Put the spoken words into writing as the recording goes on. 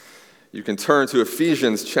You can turn to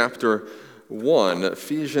Ephesians chapter 1.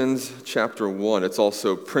 Ephesians chapter 1. It's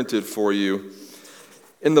also printed for you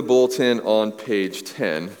in the bulletin on page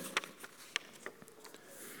 10.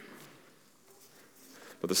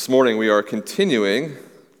 But this morning we are continuing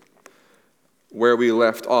where we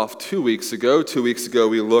left off 2 weeks ago. 2 weeks ago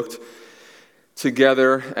we looked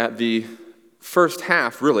together at the first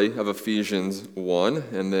half, really, of Ephesians 1.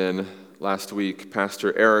 And then last week,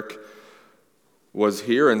 Pastor Eric was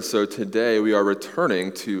here, and so today we are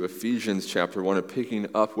returning to Ephesians chapter 1 and picking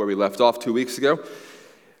up where we left off 2 weeks ago.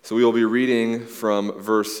 So we will be reading from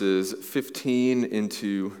verses 15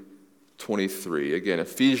 into 23. Again,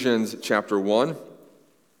 Ephesians chapter 1,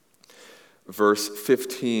 verse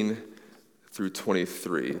 15 through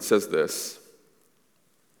 23. It says this: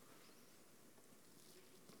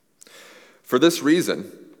 "For this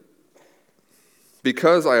reason,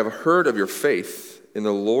 because I have heard of your faith in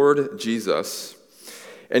the Lord Jesus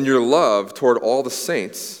and your love toward all the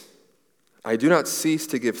saints, I do not cease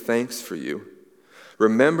to give thanks for you,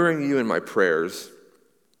 remembering you in my prayers,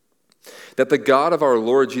 that the God of our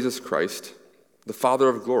Lord Jesus Christ, the Father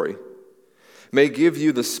of glory, may give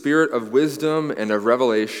you the spirit of wisdom and of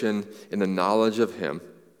revelation in the knowledge of him,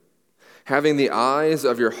 having the eyes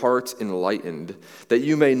of your hearts enlightened, that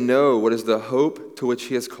you may know what is the hope to which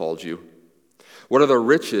he has called you, what are the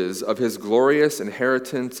riches of his glorious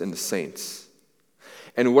inheritance in the saints,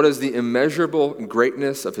 and what is the immeasurable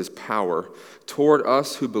greatness of his power toward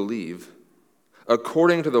us who believe,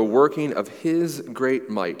 according to the working of his great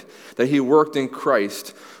might, that he worked in Christ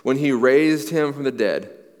when he raised him from the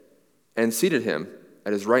dead and seated him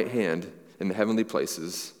at his right hand in the heavenly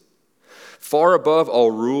places, far above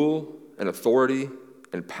all rule and authority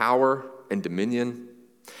and power and dominion,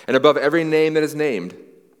 and above every name that is named,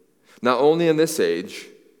 not only in this age,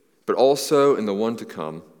 but also in the one to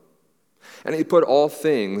come. And he put all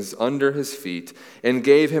things under his feet and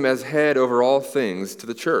gave him as head over all things to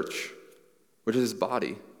the church, which is his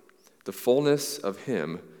body, the fullness of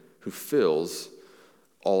him who fills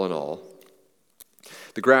all in all.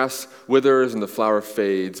 The grass withers and the flower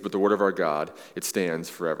fades, but the word of our God, it stands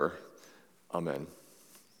forever. Amen."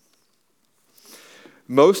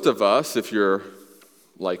 Most of us, if you're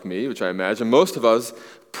like me, which I imagine, most of us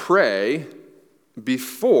pray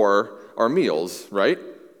before our meals, right?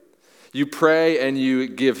 You pray and you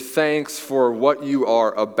give thanks for what you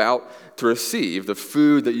are about to receive, the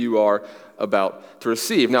food that you are about to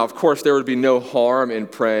receive. Now, of course, there would be no harm in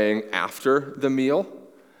praying after the meal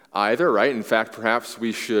either, right? In fact, perhaps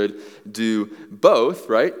we should do both,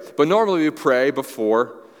 right? But normally we pray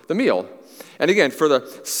before the meal. And again, for the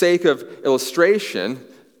sake of illustration,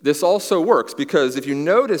 this also works because if you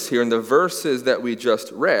notice here in the verses that we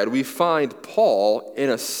just read, we find Paul, in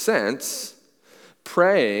a sense,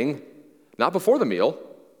 praying not before the meal,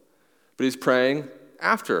 but he's praying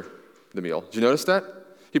after the meal. Did you notice that?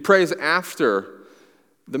 He prays after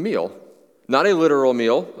the meal. Not a literal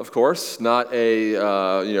meal, of course, not a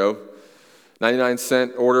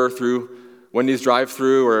 99-cent order through Wendy's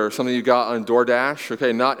drive-thru or something you got on DoorDash.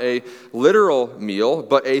 Okay, not a literal meal,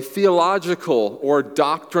 but a theological or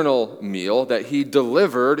doctrinal meal that he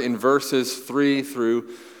delivered in verses 3 through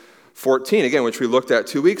 14, again, which we looked at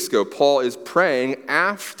 2 weeks ago. Paul is praying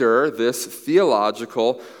after this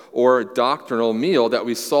theological or doctrinal meal that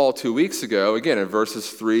we saw 2 weeks ago, again, in verses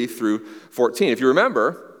 3 through 14. If you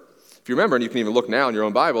remember, and you can even look now in your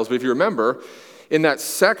own Bibles, but if you remember, in that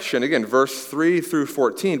section, again, verse 3 through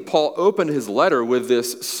 14, Paul opened his letter with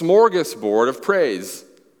this smorgasbord of praise,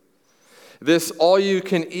 this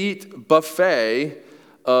all-you-can-eat buffet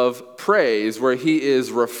of praise where he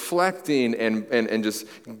is reflecting and just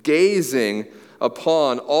gazing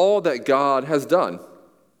upon all that God has done.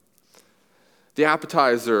 The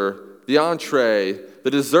appetizer, the entree,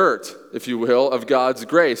 the dessert, if you will, of God's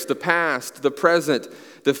grace, the past, the present,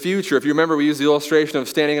 the future. If you remember, we used the illustration of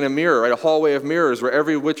standing in a mirror, right? A hallway of mirrors where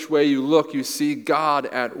every which way you look, you see God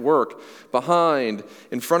at work, behind,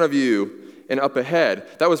 in front of you, and up ahead.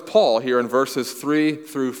 That was Paul here in verses 3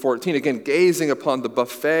 through 14. Again, gazing upon the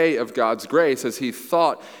buffet of God's grace as he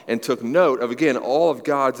thought and took note of, again, all of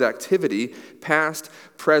God's activity, past,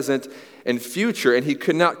 present, and future. And he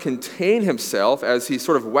could not contain himself as he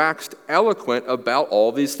sort of waxed eloquent about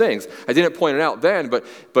all these things. I didn't point it out then, but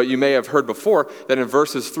you may have heard before that in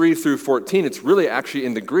verses 3 through 14, it's really actually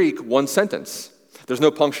in the Greek one sentence. There's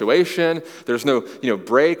no punctuation. There's no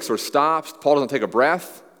breaks or stops. Paul doesn't take a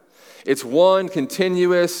breath. It's one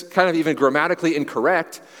continuous, kind of even grammatically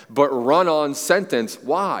incorrect, but run-on sentence.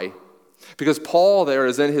 Why? Because Paul there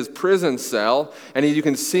is in his prison cell, and you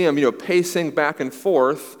can see him, pacing back and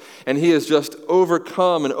forth, and he is just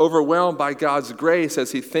overcome and overwhelmed by God's grace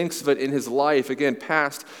as he thinks of it in his life, again,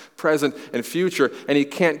 past, present, and future, and he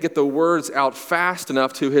can't get the words out fast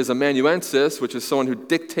enough to his amanuensis, which is someone who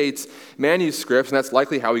dictates manuscripts, and that's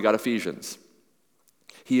likely how he got Ephesians.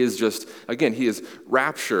 He is he is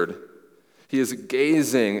raptured. He is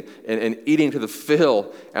gazing and eating to the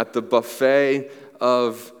fill at the buffet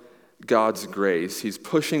of God's grace. He's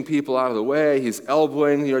pushing people out of the way. He's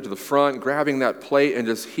elbowing to the front, grabbing that plate and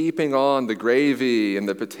just heaping on the gravy and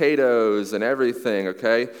the potatoes and everything,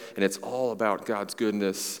 okay? And it's all about God's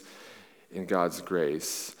goodness and God's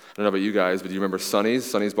grace. I don't know about you guys, but do you remember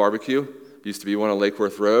Sonny's Barbecue? Used to be one on Lake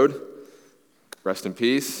Worth Road. Rest in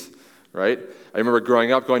peace, right? I remember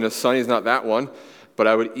growing up going to Sonny's, not that one, but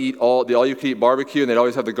I would eat the all-you-can-eat barbecue, and they'd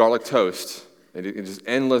always have the garlic toast. And just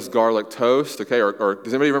endless garlic toast, okay? Or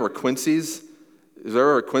does anybody remember Quincy's? Is there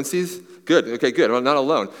ever Quincy's? Good, okay, good. I'm not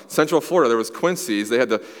alone. Central Florida, there was Quincy's. They had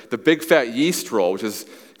the big fat yeast roll, which is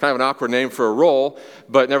kind of an awkward name for a roll,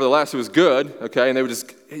 but nevertheless, it was good, okay? And they would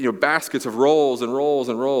just, baskets of rolls and rolls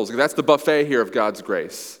and rolls. That's the buffet here of God's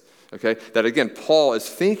grace, okay? That, again, Paul is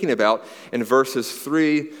thinking about in verses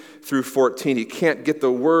 3 through 14. He can't get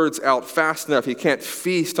the words out fast enough. He can't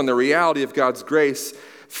feast on the reality of God's grace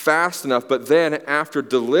fast enough, but then after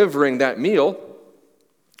delivering that meal,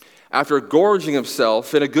 after gorging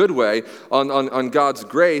himself in a good way on God's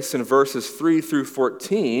grace in verses 3 through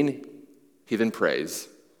 14, he then prays.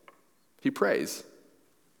 He prays.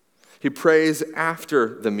 He prays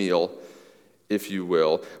after the meal, if you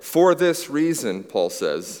will. For this reason, Paul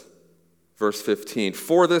says, verse 15,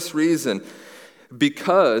 for this reason,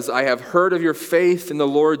 because I have heard of your faith in the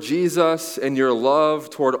Lord Jesus and your love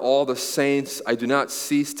toward all the saints, I do not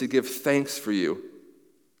cease to give thanks for you,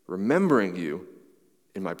 remembering you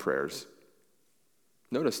in my prayers.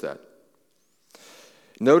 Notice that.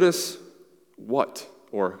 Notice what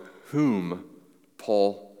or whom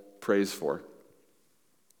Paul prays for.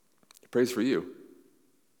 He prays for you.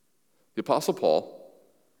 The Apostle Paul,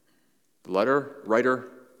 the writer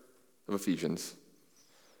of Ephesians,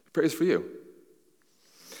 he prays for you.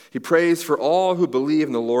 He prays for all who believe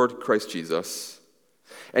in the Lord Christ Jesus.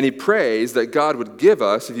 And he prays that God would give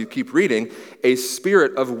us, if you keep reading, a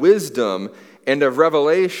spirit of wisdom and of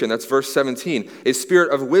revelation. That's verse 17. A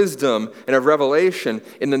spirit of wisdom and of revelation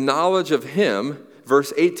in the knowledge of him,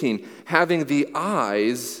 verse 18, having the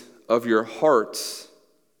eyes of your hearts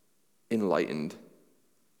enlightened.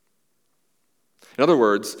 In other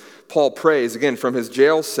words, Paul prays, again, from his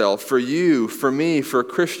jail cell, for you, for me, for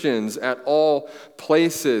Christians at all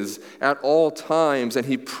places, at all times, and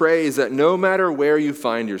he prays that no matter where you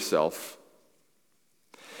find yourself,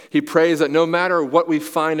 he prays that no matter what we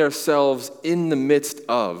find ourselves in the midst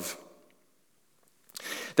of,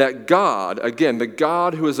 that God, again, the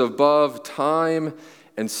God who is above time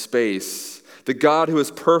and space, the God who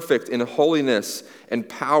is perfect in holiness and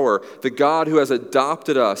power, the God who has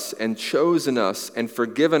adopted us and chosen us and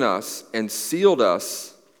forgiven us and sealed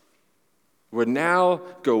us, would now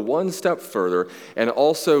go one step further and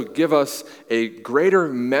also give us a greater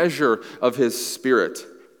measure of his Spirit.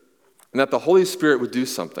 And that the Holy Spirit would do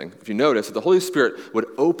something. If you notice, that the Holy Spirit would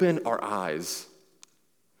open our eyes.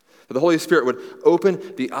 That the Holy Spirit would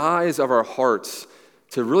open the eyes of our hearts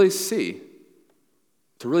to really see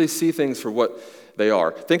things for what they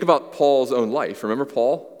are. Think about Paul's own life. Remember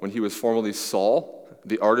Paul, when he was formerly Saul,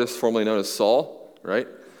 the artist formerly known as Saul, right?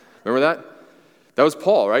 Remember that? That was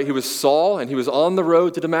Paul, right? He was Saul, and he was on the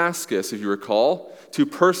road to Damascus, if you recall, to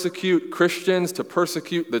persecute Christians, to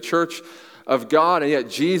persecute the church of God, and yet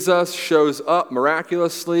Jesus shows up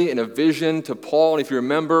miraculously in a vision to Paul, and if you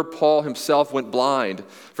remember, Paul himself went blind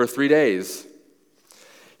for 3 days.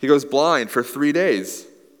 He goes blind for 3 days.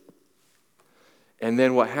 And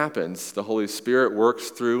then what happens? The Holy Spirit works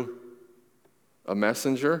through a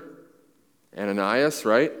messenger, Ananias,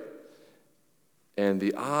 right? And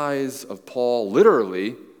the eyes of Paul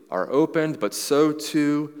literally are opened, but so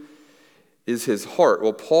too is his heart.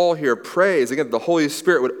 Well, Paul here prays, again, the Holy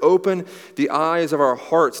Spirit would open the eyes of our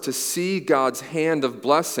hearts to see God's hand of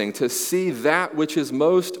blessing, to see that which is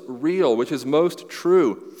most real, which is most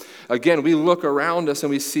true. Again, we look around us and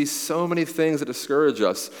we see so many things that discourage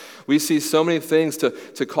us. We see so many things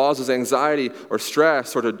to cause us anxiety or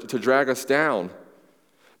stress or to drag us down.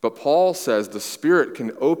 But Paul says the Spirit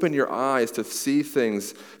can open your eyes to see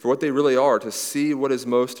things for what they really are, to see what is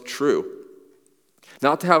most true.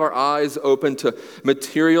 Not to have our eyes open to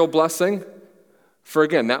material blessing, for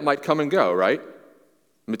again, that might come and go, right?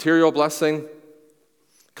 Material blessing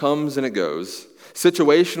comes and it goes.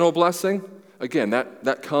 Situational blessing, Again,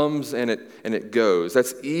 that comes and it goes.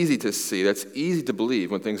 That's easy to see. That's easy to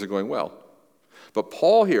believe when things are going well. But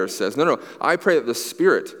Paul here says, no, I pray that the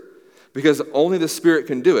Spirit, because only the Spirit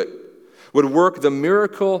can do it, would work the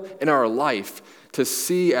miracle in our life to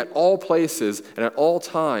see at all places and at all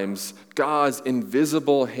times God's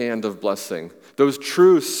invisible hand of blessing. Those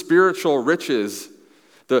true spiritual riches,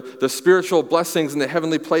 the spiritual blessings in the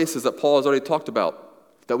heavenly places that Paul has already talked about.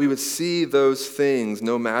 That we would see those things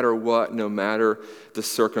no matter what, no matter the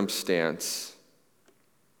circumstance.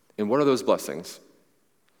 And what are those blessings?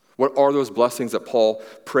 What are those blessings that Paul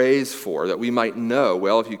prays for that we might know?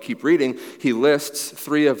 Well, if you keep reading, he lists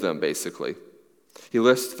 3 of them, basically. He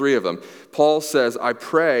lists 3 of them. Paul says, I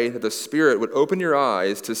pray that the Spirit would open your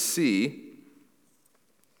eyes to see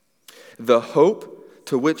the hope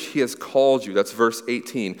to which he has called you. That's verse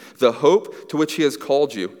 18. The hope to which he has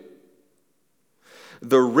called you.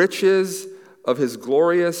 The riches of his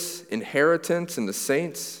glorious inheritance in the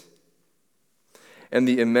saints, and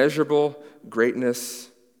the immeasurable greatness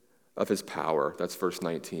of his power. That's verse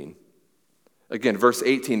 19. Again, verse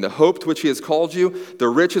 18, the hope to which he has called you, the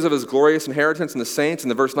riches of his glorious inheritance in the saints, and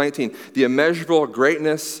the verse 19, the immeasurable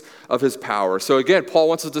greatness of his power. So again, Paul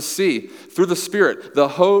wants us to see through the Spirit the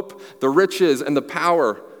hope, the riches, and the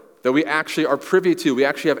power that we actually are privy to, we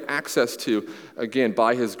actually have access to, again,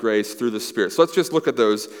 by his grace through the Spirit. So let's just look at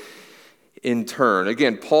those in turn.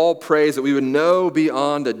 Again, Paul prays that we would know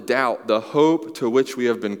beyond a doubt the hope to which we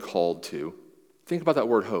have been called to. Think about that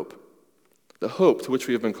word hope. The hope to which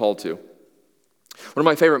we have been called to. One of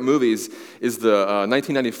my favorite movies is the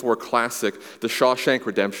 1994 classic, The Shawshank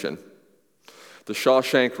Redemption. The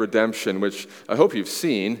Shawshank Redemption, which I hope you've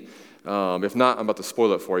seen. If not, I'm about to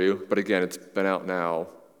spoil it for you. But again, it's been out now,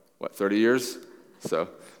 30 years? So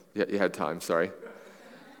you had time, sorry.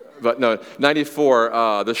 But no, 94,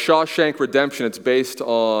 The Shawshank Redemption, it's based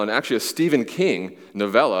on actually a Stephen King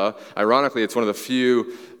novella. Ironically, it's one of the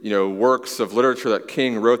few works of literature that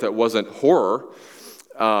King wrote that wasn't horror.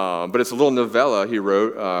 But it's a little novella he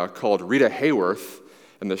wrote called Rita Hayworth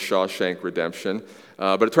and The Shawshank Redemption.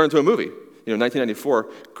 But it turned into a movie,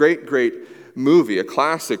 1994. Great movie, a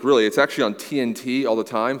classic, really. It's actually on TNT all the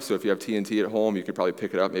time, so if you have TNT at home, you could probably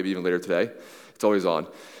pick it up, maybe even later today. It's always on.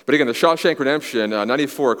 But again, The Shawshank Redemption,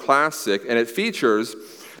 94 classic, and it features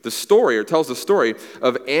the story, or tells the story,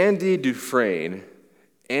 of Andy Dufresne.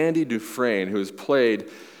 Andy Dufresne, who is played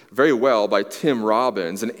very well by Tim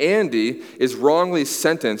Robbins. And Andy is wrongly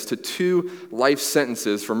sentenced to 2 life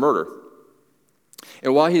sentences for murder.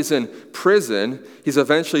 And while he's in prison, he's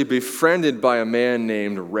eventually befriended by a man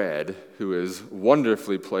named Red, who is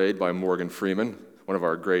wonderfully played by Morgan Freeman, one of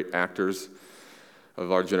our great actors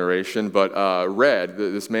of our generation. But Red,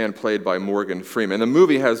 this man played by Morgan Freeman. And the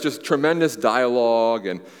movie has just tremendous dialogue,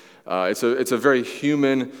 and it's a very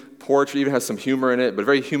human portrait, even has some humor in it, but a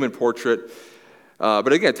very human portrait.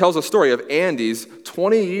 But again, it tells a story of Andy's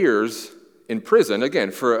 20 years in prison,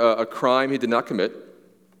 again, for a crime he did not commit.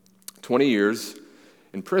 20 years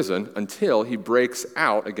in prison until he breaks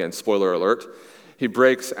out, again, spoiler alert, he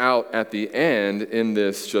breaks out at the end in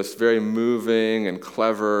this just very moving and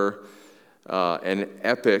clever and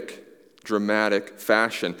epic, dramatic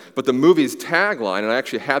fashion. But the movie's tagline, and I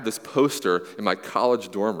actually had this poster in my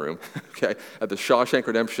college dorm room, okay, at the Shawshank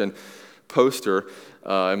Redemption poster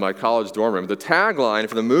in my college dorm room. The tagline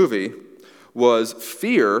for the movie was,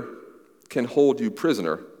 "Fear can hold you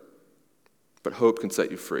prisoner, but hope can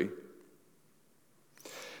set you free."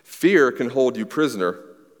 Fear can hold you prisoner,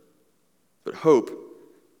 but hope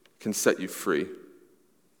can set you free.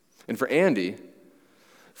 And for Andy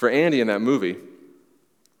in that movie,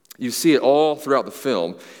 you see it all throughout the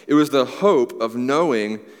film. It was the hope of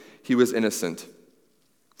knowing he was innocent.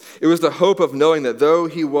 It was the hope of knowing that though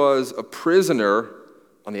he was a prisoner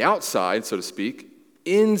on the outside, so to speak,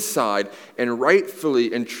 inside and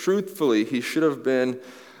rightfully and truthfully, he should have been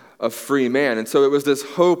a free man. And so it was this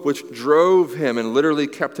hope which drove him and literally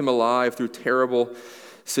kept him alive through terrible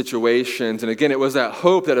situations. And again, it was that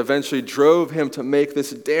hope that eventually drove him to make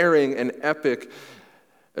this daring and epic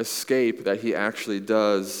escape that he actually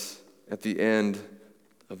does at the end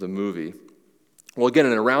of the movie. Well, again,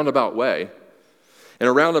 in a roundabout way,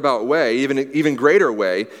 even greater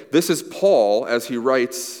way, this is Paul as he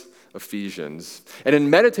writes Ephesians. And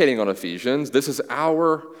in meditating on Ephesians, this is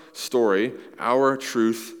our story, our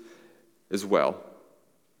truth as well.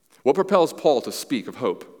 What propels Paul to speak of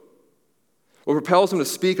hope? What propels him to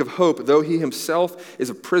speak of hope, though he himself is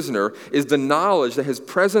a prisoner, is the knowledge that his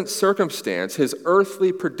present circumstance, his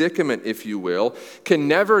earthly predicament, if you will, can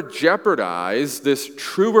never jeopardize this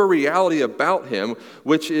truer reality about him,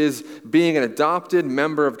 which is being an adopted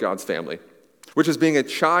member of God's family. which is being a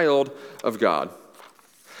child of God.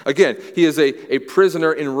 Again, he is a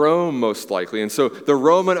prisoner in Rome, most likely. And so the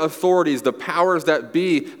Roman authorities, the powers that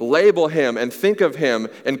be, label him and think of him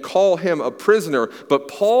and call him a prisoner. But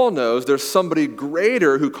Paul knows there's somebody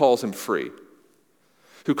greater who calls him free,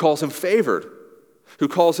 who calls him favored, who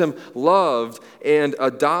calls him loved and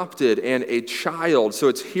adopted and a child. So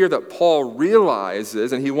it's here that Paul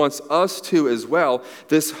realizes, and he wants us to as well,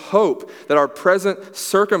 this hope that our present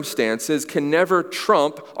circumstances can never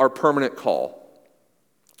trump our permanent call.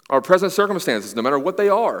 Our present circumstances, no matter what they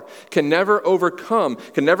are, can never overcome,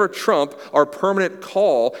 can never trump our permanent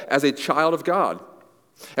call as a child of God,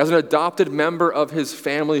 as an adopted member of his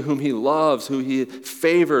family whom he loves, who he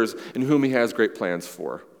favors, and whom he has great plans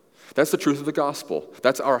for. That's the truth of the gospel.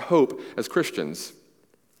 That's our hope as Christians.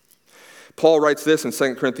 Paul writes this in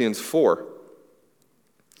 2 Corinthians 4,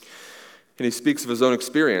 and he speaks of his own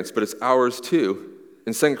experience, but it's ours too.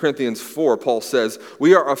 In 2 Corinthians 4, Paul says,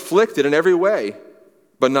 "We are afflicted in every way,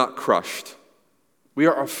 but not crushed. We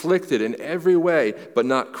are afflicted in every way, but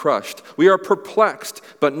not crushed. We are perplexed,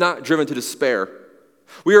 but not driven to despair.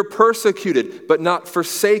 We are persecuted, but not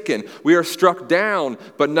forsaken. We are struck down,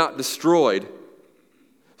 but not destroyed.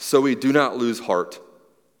 So we do not lose heart.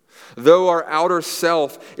 Though our outer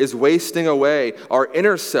self is wasting away, our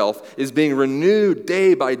inner self is being renewed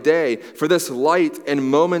day by day for this light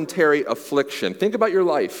and momentary affliction." Think about your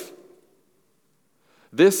life.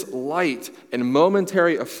 This light and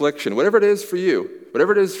momentary affliction, whatever it is for you,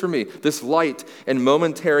 whatever it is for me, this light and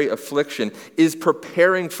momentary affliction is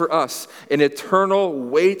preparing for us an eternal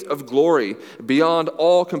weight of glory beyond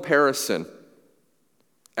all comparison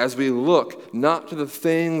as we look not to the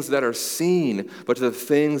things that are seen, but to the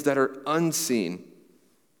things that are unseen.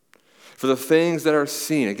 For the things that are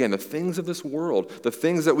seen, again, the things of this world, the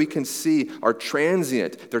things that we can see are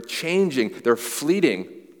transient, they're changing, they're fleeting.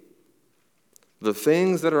 The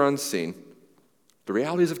things that are unseen, the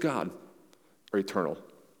realities of God, are eternal.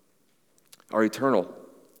 Are eternal.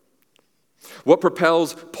 What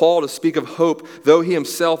propels Paul to speak of hope, though he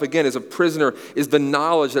himself, again, is a prisoner, is the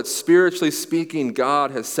knowledge that spiritually speaking, God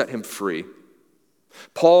has set him free.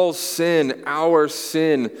 Paul's sin, our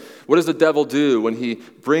sin, what does the devil do when he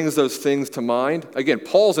brings those things to mind? Again,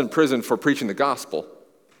 Paul's in prison for preaching the gospel.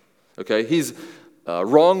 Okay, he's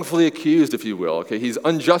wrongfully accused, if you will. Okay, he's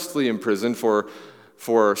unjustly imprisoned for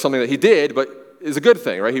something that he did, but is a good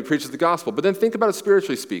thing, right? He preaches the gospel. But then think about it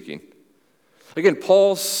spiritually speaking. Again,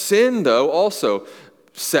 Paul's sin, though, also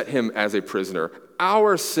set him as a prisoner.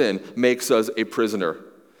 Our sin makes us a prisoner.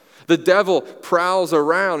 The devil prowls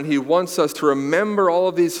around. He wants us to remember all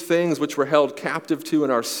of these things which we're held captive to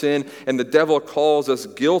in our sin, and the devil calls us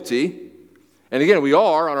guilty. And again, we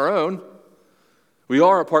are on our own. We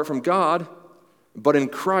are apart from God. But in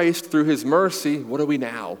Christ, through his mercy, what are we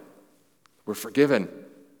now? We're forgiven.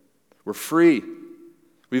 We're free.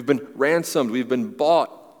 We've been ransomed. We've been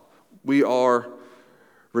bought. We are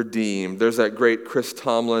redeemed. There's that great Chris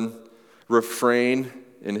Tomlin refrain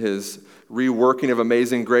in his reworking of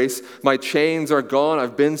Amazing Grace. "My chains are gone.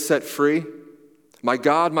 I've been set free. My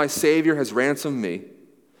God, my Savior, has ransomed me.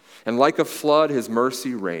 And like a flood, his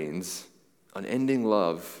mercy reigns. Unending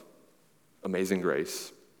love, amazing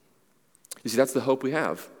grace." You see, that's the hope we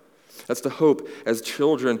have. That's the hope as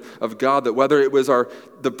children of God, that whether it was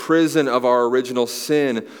the prison of our original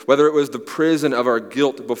sin, whether it was the prison of our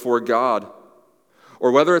guilt before God, or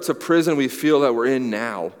whether it's a prison we feel that we're in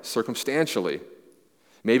now, circumstantially,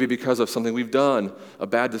 maybe because of something we've done, a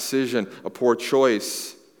bad decision, a poor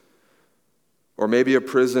choice, or maybe a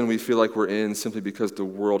prison we feel like we're in simply because the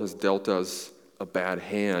world has dealt us a bad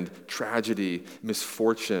hand, tragedy,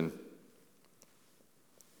 misfortune.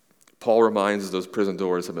 Paul reminds us those prison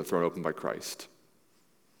doors have been thrown open by Christ.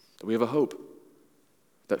 That we have a hope.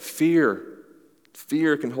 That fear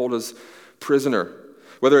can hold us prisoner.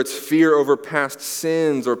 Whether it's fear over past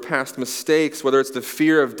sins or past mistakes, whether it's the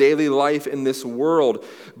fear of daily life in this world,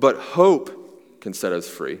 but hope can set us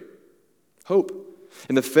free. Hope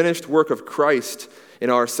in the finished work of Christ in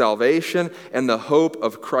our salvation and the hope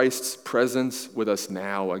of Christ's presence with us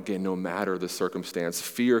now. Again, no matter the circumstance,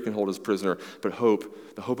 fear can hold us prisoner, but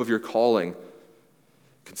hope, the hope of your calling,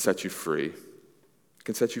 can set you free. It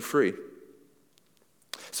can set you free.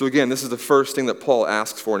 So again, this is the first thing that Paul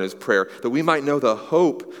asks for in his prayer, that we might know the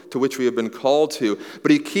hope to which we have been called to.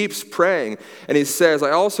 But he keeps praying, and he says, "I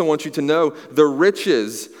also want you to know the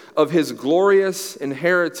riches of his glorious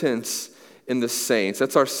inheritance in the saints."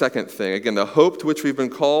 That's our second thing. Again, the hope to which we've been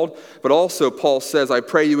called, but also Paul says, "I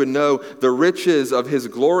pray you would know the riches of his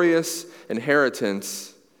glorious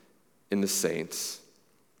inheritance in the saints."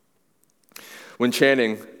 When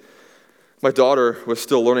Channing my daughter was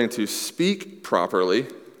still learning to speak properly,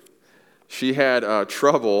 she had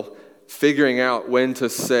trouble figuring out when to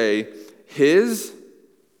say his,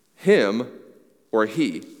 him, or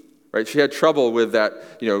he, right? She had trouble with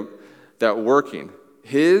that, that working.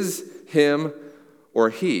 His, him, or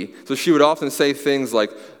he. So she would often say things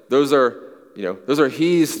like, those are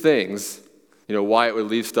he's things. Wyatt would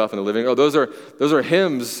leave stuff in the living room. Oh, those are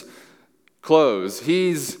him's clothes.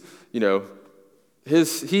 He's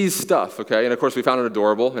stuff, okay? And of course, we found it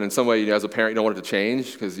adorable. And in some way, as a parent, you don't want it to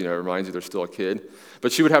change because, it reminds you they're still a kid.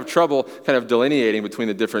 But she would have trouble kind of delineating between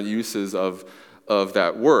the different uses of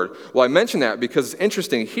that word. Well, I mention that because it's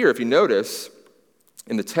interesting here, if you notice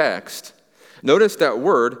in the text, notice that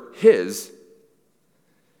word, his.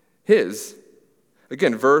 His.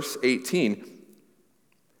 Again, verse 18.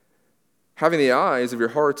 Having the eyes of your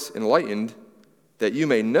hearts enlightened, that you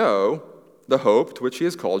may know the hope to which he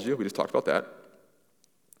has called you. We just talked about that.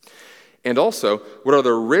 And also, what are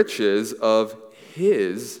the riches of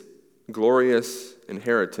his glorious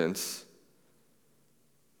inheritance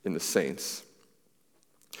in the saints?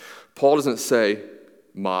 Paul doesn't say,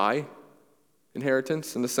 my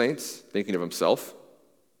inheritance in the saints, thinking of himself.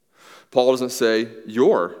 Paul doesn't say,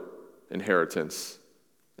 your inheritance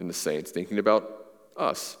in the saints, thinking about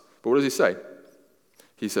us. But what does he say?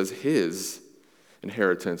 He says his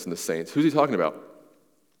inheritance in the saints. Who's he talking about?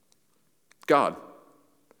 God.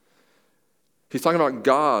 He's talking about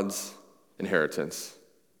God's inheritance.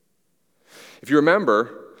 If you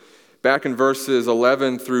remember, back in verses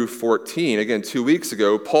 11 through 14, again, 2 weeks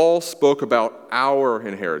ago, Paul spoke about our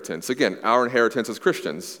inheritance. Again, our inheritance as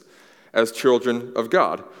Christians, as children of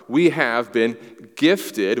God. We have been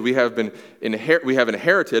gifted, we have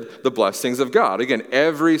inherited the blessings of God. Again,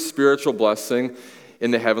 every spiritual blessing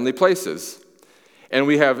in the heavenly places. And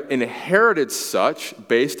we have inherited such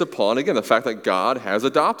based upon, again, the fact that God has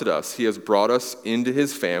adopted us. He has brought us into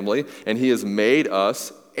his family, and he has made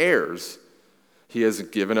us heirs. He has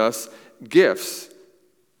given us gifts.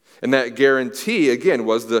 And that guarantee, again,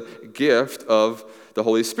 was the gift of the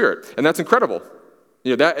Holy Spirit. And that's incredible.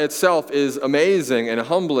 That itself is amazing and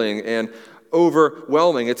humbling and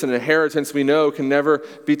overwhelming. It's an inheritance we know can never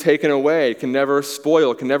be taken away, can never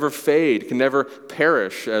spoil, can never fade, can never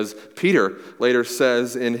perish, as Peter later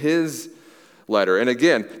says in his letter. And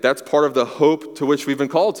again, that's part of the hope to which we've been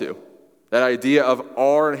called to, that idea of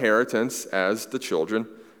our inheritance as the children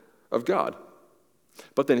of God.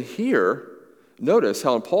 But then here, notice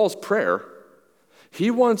how in Paul's prayer,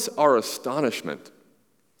 he wants our astonishment.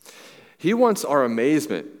 He wants our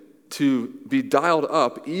amazement to be dialed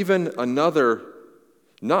up even another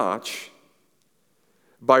notch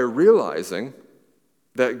by realizing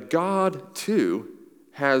that God too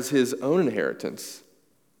has his own inheritance.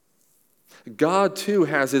 God too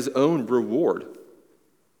has his own reward.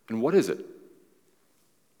 And what is it?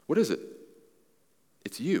 What is it?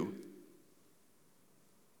 It's you.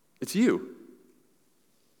 It's you.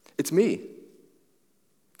 It's me.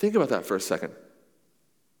 Think about that for a second.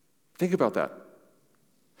 Think about that.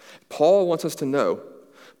 Paul wants us to know,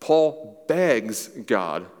 Paul begs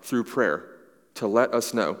God through prayer to let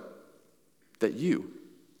us know that you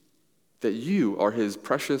are his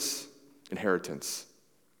precious inheritance.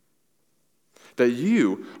 That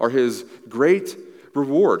you are his great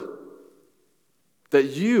reward. That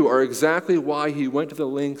you are exactly why he went to the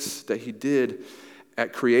lengths that he did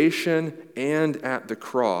at creation and at the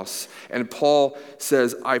cross. And Paul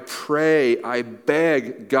says, I pray, I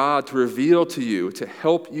beg God to reveal to you, to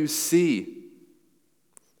help you see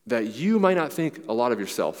that you might not think a lot of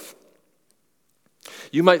yourself.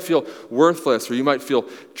 You might feel worthless, or you might feel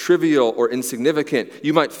trivial or insignificant.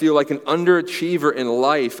 You might feel like an underachiever in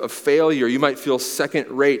life, a failure. You might feel second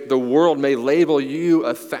rate. The world may label you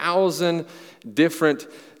 1,000 different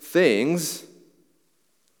things.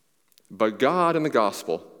 But God in the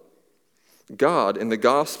gospel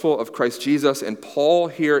of Christ Jesus, and Paul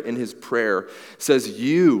here in his prayer says,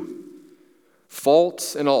 you,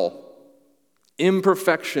 faults and all,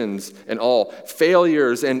 imperfections and all,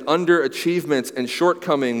 failures and underachievements and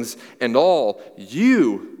shortcomings and all,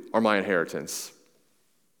 you are my inheritance,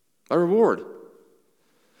 my reward.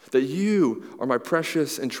 That you are my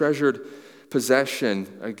precious and treasured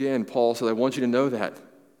possession. Again, Paul says, I want you to know that.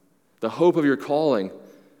 The hope of your calling,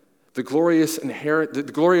 the glorious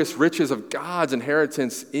riches of God's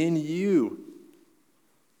inheritance in you.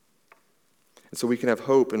 And so we can have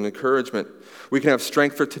hope and encouragement. We can have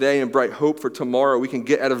strength for today and bright hope for tomorrow. We can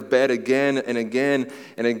get out of bed again and again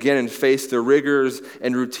and again and face the rigors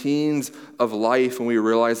and routines of life when we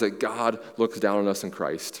realize that God looks down on us in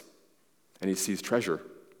Christ and he sees treasure.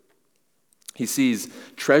 He sees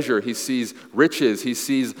treasure, he sees riches, he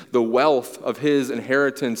sees the wealth of his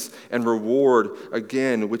inheritance and reward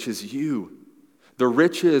again, which is you. The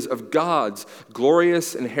riches of God's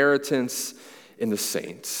glorious inheritance in the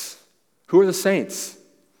saints. Who are the saints?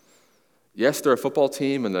 Yes, they're a football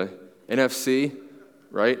team in the NFC,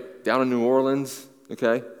 right? Down in New Orleans,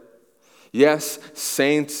 okay? Yes,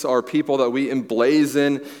 saints are people that we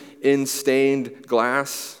emblazon in stained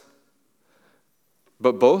glass.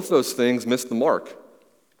 But both those things miss the mark.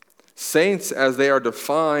 Saints, as they are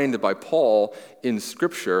defined by Paul in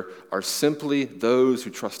Scripture, are simply those who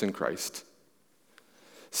trust in Christ.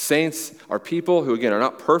 Saints are people who, again, are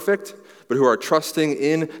not perfect, but who are trusting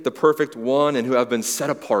in the perfect one and who have been set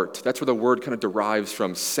apart. That's where the word kind of derives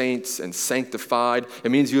from, saints and sanctified. It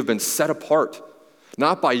means you have been set apart,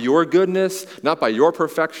 not by your goodness, not by your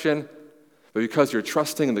perfection, but because you're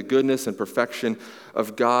trusting in the goodness and perfection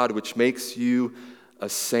of God, which makes you a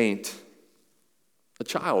saint, a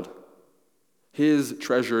child, his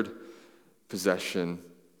treasured possession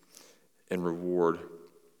and reward.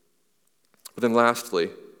 But then lastly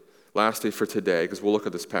for today, because we'll look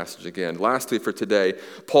at this passage again, lastly for today,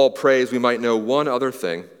 Paul prays we might know one other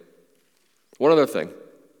thing,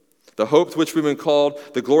 the hope to which we've been called,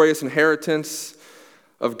 the glorious inheritance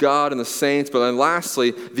of God and the saints, but then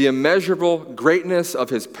lastly, the immeasurable greatness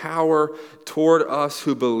of his power toward us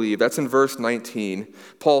who believe. That's in verse 19.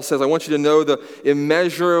 Paul says, I want you to know the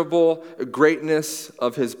immeasurable greatness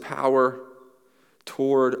of his power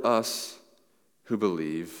toward us who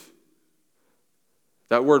believe.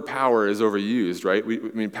 That word power is overused,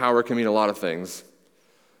 right? Power can mean a lot of things.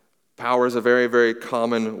 Power is a very, very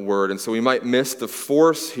common word, and so we might miss the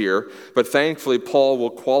force here, but thankfully Paul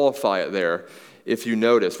will qualify it there. If you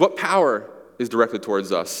notice, what power is directed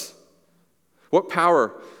towards us? What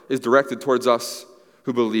power is directed towards us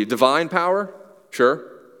who believe? Divine power? Sure.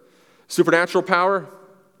 Supernatural power?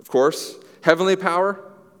 Of course. Heavenly power?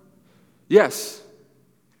 Yes.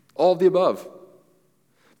 All of the above.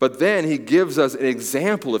 But then he gives us an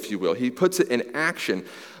example, if you will. He puts it in action.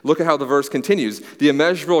 Look at how the verse continues. The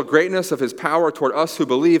immeasurable greatness of his power toward us who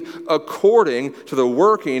believe, according to the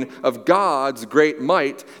working of God's great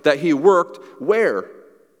might that he worked where?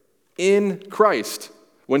 In Christ,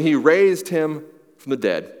 when he raised him from the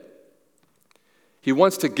dead. He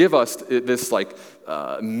wants to give us this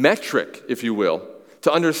metric, if you will,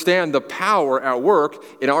 to understand the power at work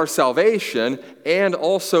in our salvation and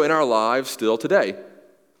also in our lives still today.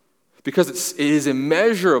 Because it is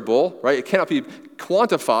immeasurable, right? It cannot be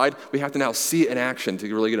quantified. We have to now see it in action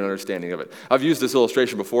to really get an understanding of it. I've used this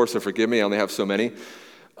illustration before, so forgive me. I only have so many.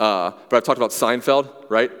 But I've talked about Seinfeld,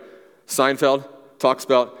 right? Seinfeld talks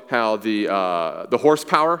about how the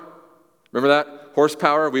horsepower, remember that?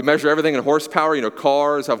 Horsepower. We measure everything in horsepower.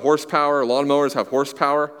 Cars have horsepower, lawnmowers have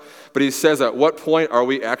horsepower. But he says, at what point are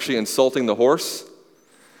we actually insulting the horse?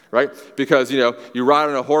 Right? Because, you ride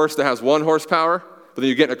on a horse that has 1 horsepower, but then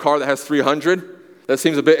you get in a car that has 300. That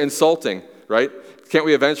seems a bit insulting, right? Can't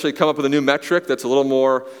we eventually come up with a new metric that's a little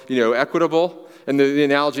more, equitable? And the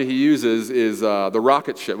analogy he uses is the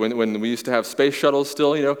rocket ship. When we used to have space shuttles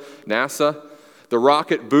still, NASA, the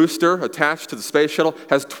rocket booster attached to the space shuttle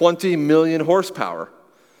has 20 million horsepower.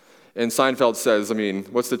 And Seinfeld says,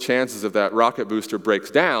 what's the chances if that rocket booster breaks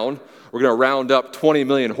down? We're going to round up 20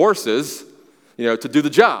 million horses, to do the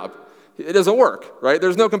job. It doesn't work, right?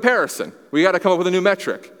 There's no comparison. We got to come up with a new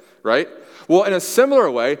metric, right? Well, in a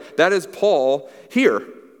similar way, that is Paul here.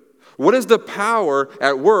 What is the power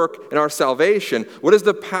at work in our salvation? What is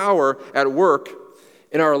the power at work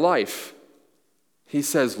in our life? He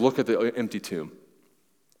says, look at the empty tomb.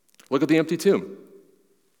 Look at the empty tomb.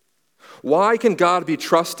 Why can God be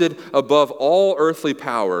trusted above all earthly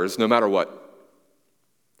powers, no matter what?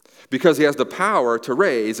 Because he has the power to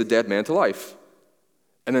raise a dead man to life.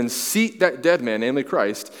 And then seat that dead man, namely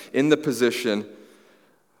Christ, in the position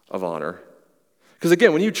of honor. Because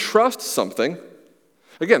again, when you trust something,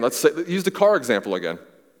 again, use the car example again.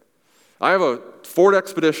 I have a Ford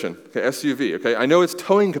Expedition, SUV, okay? I know its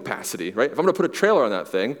towing capacity, right? If I'm going to put a trailer on that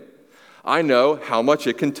thing, I know how much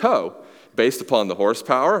it can tow based upon the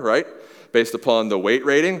horsepower, right? Based upon the weight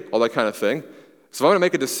rating, all that kind of thing. So if I'm going to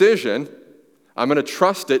make a decision, I'm going to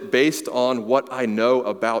trust it based on what I know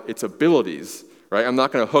about its abilities. Right? I'm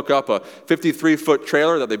not going to hook up a 53-foot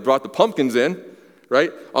trailer that they brought the pumpkins in,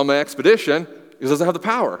 right, on my expedition because it doesn't have the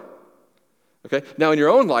power. Okay? Now, in your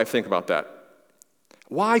own life, think about that.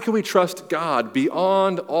 Why can we trust God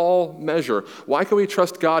beyond all measure? Why can we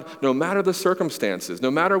trust God no matter the circumstances,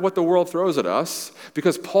 no matter what the world throws at us?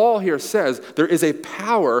 Because Paul here says there is a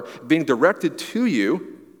power being directed to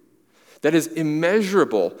you that is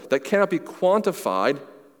immeasurable, that cannot be quantified,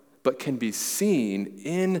 but can be seen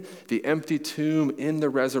in the empty tomb, in the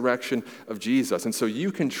resurrection of Jesus. And so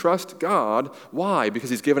you can trust God. Why? Because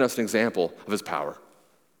he's given us an example of his power.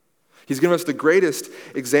 He's given us the greatest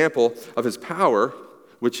example of his power,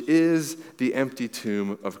 which is the empty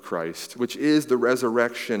tomb of Christ, which is the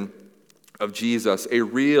resurrection of Jesus, a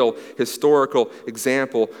real historical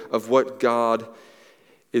example of what God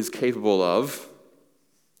is capable of.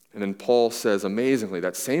 And then Paul says amazingly,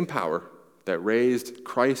 that same power that raised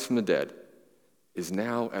Christ from the dead is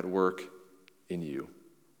now at work in you.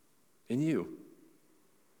 In you.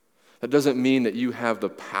 That doesn't mean that you have the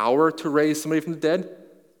power to raise somebody from the dead.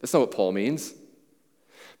 That's not what Paul means.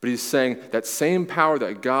 But he's saying that same power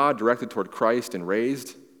that God directed toward Christ and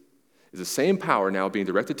raised is the same power now being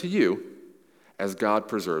directed to you as God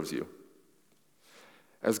preserves you,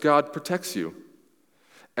 as God protects you,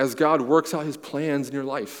 as God works out his plans in your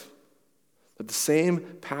life. That the same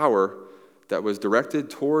power that was directed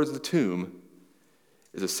towards the tomb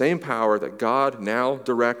is the same power that God now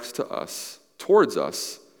directs to us, towards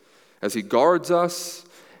us, as he guards us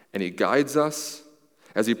and he guides us,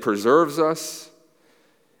 as he preserves us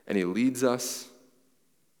and he leads us.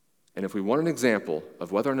 And if we want an example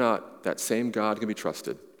of whether or not that same God can be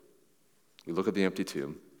trusted, we look at the empty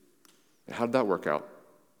tomb. And how did that work out?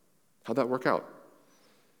 How'd that work out?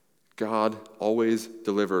 God always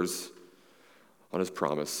delivers on his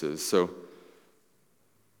promises. So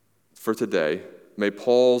for today, may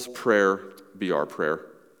Paul's prayer be our prayer.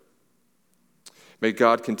 May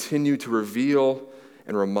God continue to reveal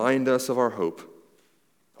and remind us of our hope,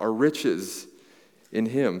 our riches in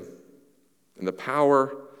him, and the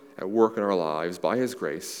power at work in our lives by his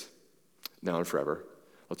grace, now and forever.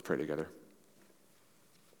 Let's pray together.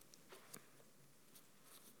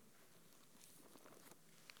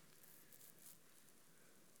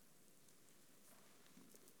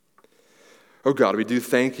 Oh God, we do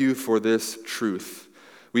thank you for this truth.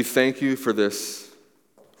 We thank you for this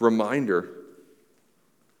reminder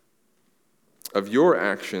of your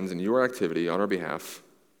actions and your activity on our behalf,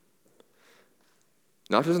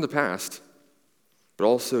 not just in the past, but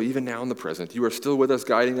also even now in the present. You are still with us,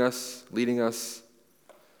 guiding us, leading us,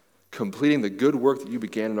 completing the good work that you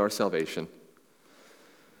began in our salvation.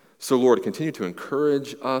 So Lord, continue to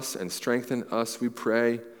encourage us and strengthen us, we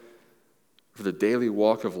pray, for the daily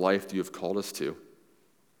walk of life that you have called us to.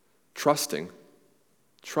 Trusting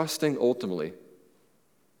ultimately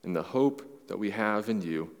in the hope that we have in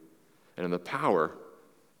you and in the power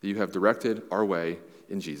that you have directed our way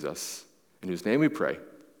in Jesus, in whose name we pray.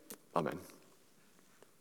 Amen.